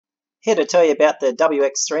Here to tell you about the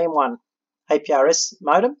WX3in1 APRS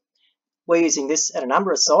modem. We're using this at a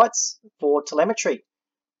number of sites for telemetry.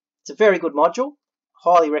 It's a very good module.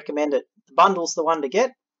 Highly recommend it. The bundle's the one to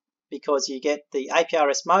get because you get the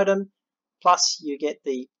APRS modem plus you get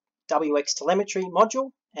the WX telemetry module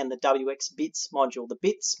and the WX bits module. The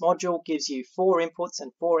bits module gives you 4 inputs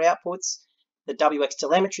and 4 outputs. The WX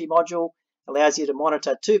telemetry module allows you to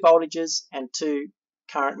monitor 2 voltages and 2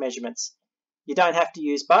 current measurements. You don't have to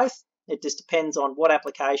use both. It just depends on what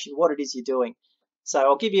application, what it is you're doing. So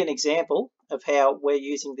I'll give you an example of how we're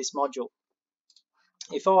using this module.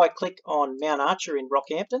 If I click on Mount Archer in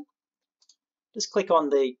Rockhampton, just click on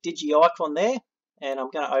the Digi icon there, and I'm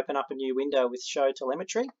going to open up a new window with Show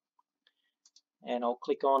Telemetry. And I'll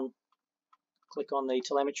click on the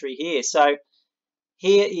telemetry here. So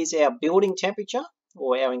here is our building temperature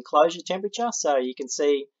or our enclosure temperature. So you can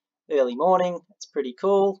see early morning, it's pretty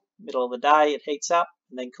cool. Middle of the day, it heats up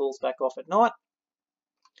and then cools back off at night.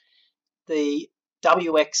 The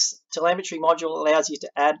WX telemetry module allows you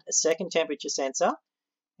to add a second temperature sensor.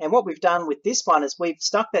 And what we've done with this one is we've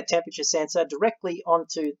stuck that temperature sensor directly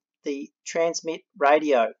onto the transmit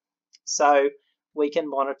radio. So we can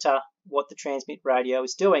monitor what the transmit radio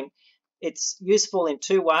is doing. It's useful in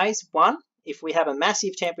 2 ways. One, if we have a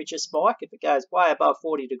massive temperature spike, if it goes way above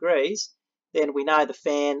 40 degrees, then we know the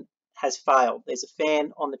fan has failed. There's a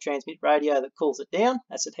fan on the transmit radio that cools it down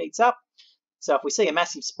as it heats up. So if we see a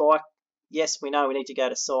massive spike, yes, we know we need to go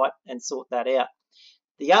to site and sort that out.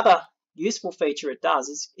 The other useful feature it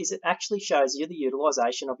does is it actually shows you the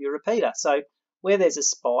utilization of your repeater. So where there's a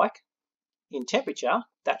spike in temperature,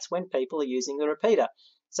 that's when people are using the repeater.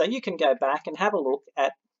 So you can go back and have a look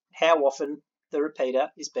at how often the repeater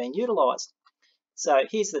is being utilized. So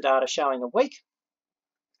here's the data showing a week.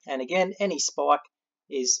 And again, any spike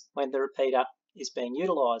is when the repeater is being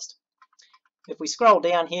utilized. If we scroll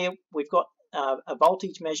down here, we've got a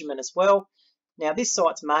voltage measurement as well. Now this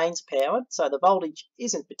site's mains powered, so the voltage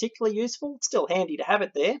isn't particularly useful. It's still handy to have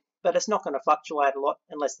it there, but it's not going to fluctuate a lot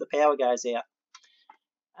unless the power goes out.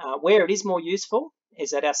 Where it is more useful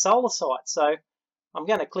is at our solar site. So I'm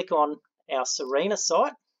going to click on our Serena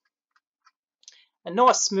site. A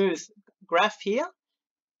nice smooth graph here,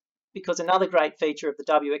 because another great feature of the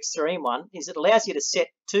WX3in1 is it allows you to set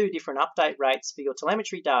 2 different update rates for your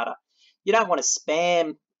telemetry data. You don't want to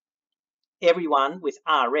spam everyone with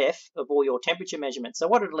RF of all your temperature measurements. So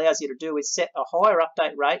what it allows you to do is set a higher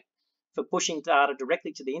update rate for pushing data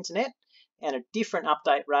directly to the internet and a different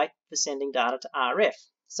update rate for sending data to RF.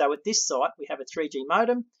 So at this site, we have a 3G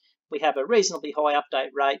modem. We have a reasonably high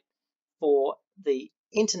update rate for the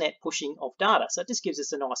internet pushing of data. So it just gives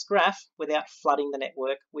us a nice graph without flooding the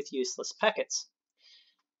network with useless packets.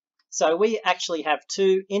 So we actually have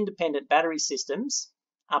 2 independent battery systems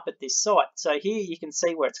up at this site. So here you can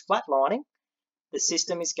see where it's flatlining. The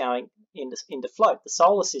system is going into float. The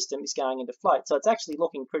solar system is going into float. So it's actually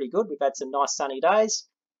looking pretty good. We've had some nice sunny days.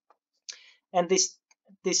 And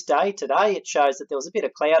this day, today, it shows that there was a bit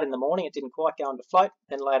of cloud in the morning. It didn't quite go into float.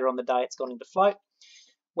 Then later on the day, it's gone into float.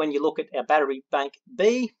 When you look at our battery bank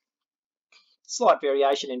B, slight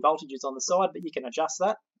variation in voltages on the side, but you can adjust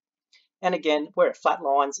that. And again, where it flat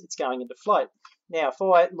lines, it's going into float. Now, if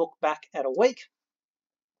I look back at a week,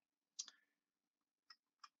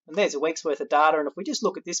 and there's a week's worth of data, and if we just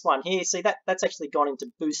look at this one here, see that's actually gone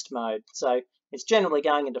into boost mode. So it's generally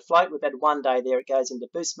going into float. We've had 1 day there, it goes into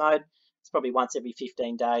boost mode. It's probably once every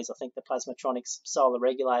 15 days, I think the Plasmatronics solar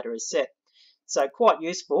regulator is set. So quite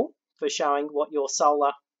useful for showing what your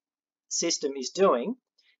solar system is doing,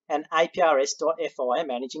 and APRS.FI are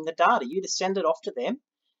managing the data. You just send it off to them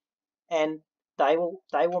and they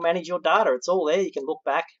will manage your data. It's all there. You can look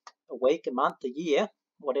back a week, a month, a year,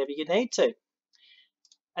 whatever you need to.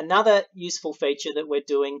 Another useful feature that we're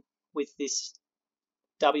doing with this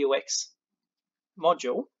WX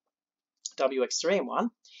module, WX3in1,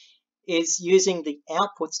 is using the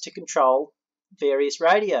outputs to control various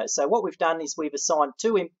radios. So what we've done is we've assigned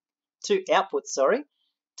two outputs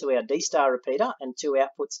to our D-star repeater and 2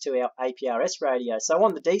 outputs to our APRS radio. So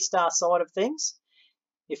on the D-star side of things,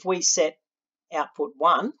 if we set output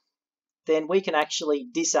 1, then we can actually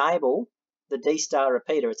disable the D-star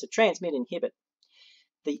repeater. It's a transmit inhibit.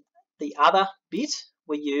 The other bit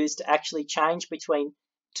we use to actually change between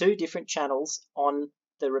 2 different channels on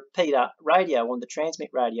the repeater radio, on the transmit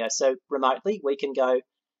radio. So remotely we can go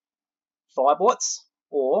 5 watts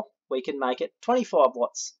or we can make it 25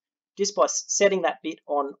 watts just by setting that bit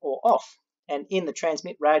on or off. And in the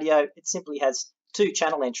transmit radio, it simply has 2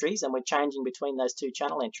 channel entries and we're changing between those 2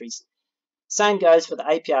 channel entries. Same goes for the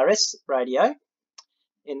APRS radio.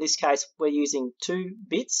 In this case, we're using 2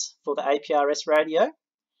 bits for the APRS radio.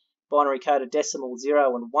 binary coded decimal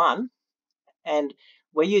 0 and 1, and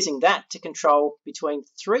we're using that to control between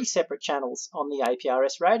 3 separate channels on the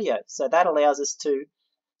APRS radio. So that allows us to,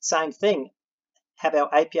 same thing, have our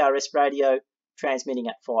APRS radio transmitting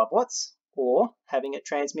at 5 watts or having it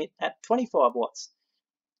transmit at 25 watts.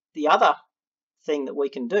 The other thing that we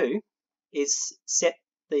can do is set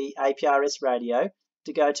the APRS radio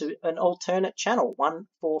to go to an alternate channel,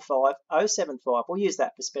 145075. We'll use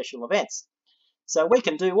that for special events. So we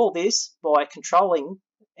can do all this by controlling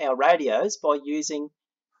our radios by using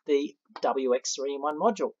the WX3in1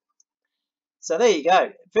 module. So there you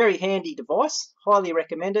go, very handy device, highly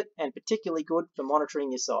recommend it, and particularly good for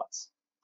monitoring your sites.